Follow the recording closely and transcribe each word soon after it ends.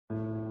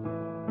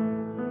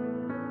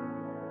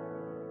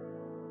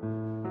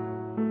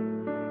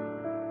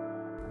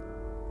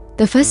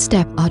The first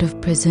step out of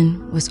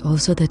prison was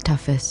also the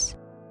toughest.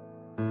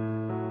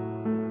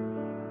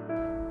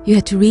 You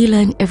had to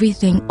relearn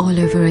everything all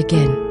over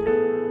again.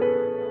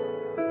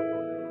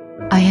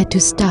 I had to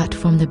start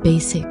from the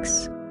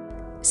basics.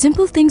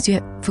 Simple things you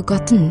had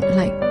forgotten,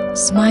 like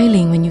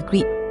smiling when you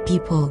greet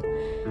people,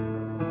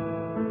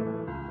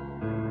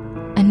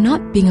 and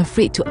not being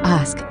afraid to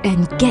ask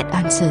and get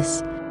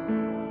answers.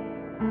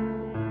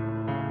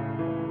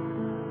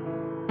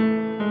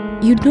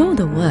 You know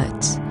the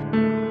words.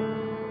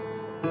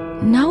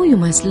 Now you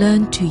must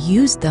learn to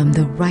use them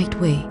the right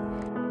way.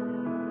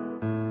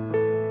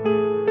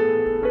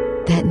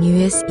 That New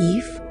Year's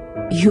Eve,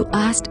 you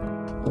asked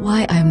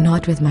why I'm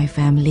not with my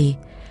family.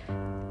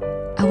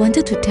 I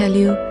wanted to tell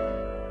you,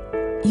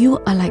 you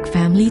are like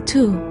family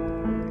too.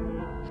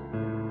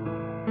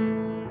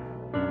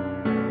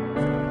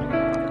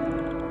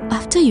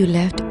 After you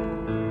left,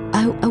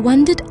 I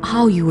wondered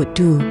how you would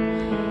do.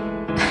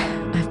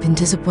 I've been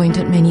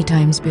disappointed many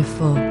times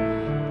before.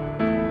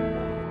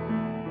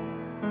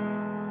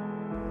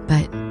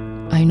 But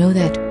I know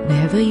that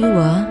wherever you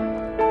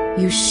are,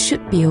 you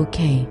should be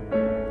okay.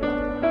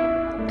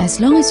 As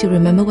long as you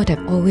remember what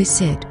I've always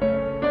said.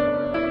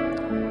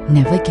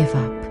 Never give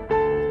up.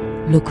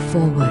 Look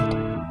forward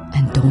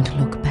and don't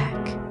look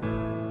back.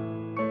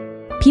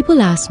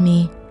 People ask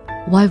me,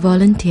 why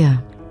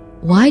volunteer?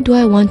 Why do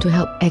I want to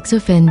help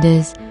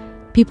ex-offenders,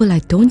 people I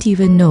don't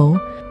even know,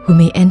 who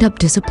may end up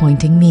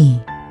disappointing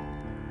me?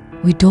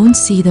 We don't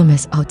see them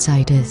as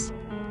outsiders.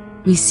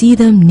 We see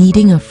them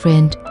needing a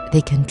friend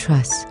they can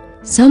trust,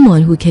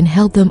 someone who can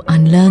help them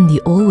unlearn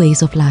the old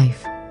ways of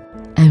life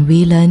and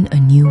relearn a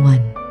new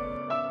one.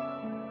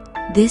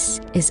 This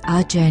is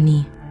our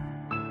journey.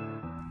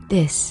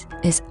 This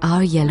is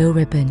our yellow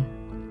ribbon.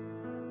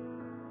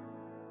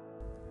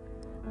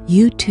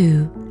 You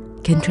too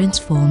can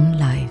transform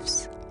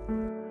lives.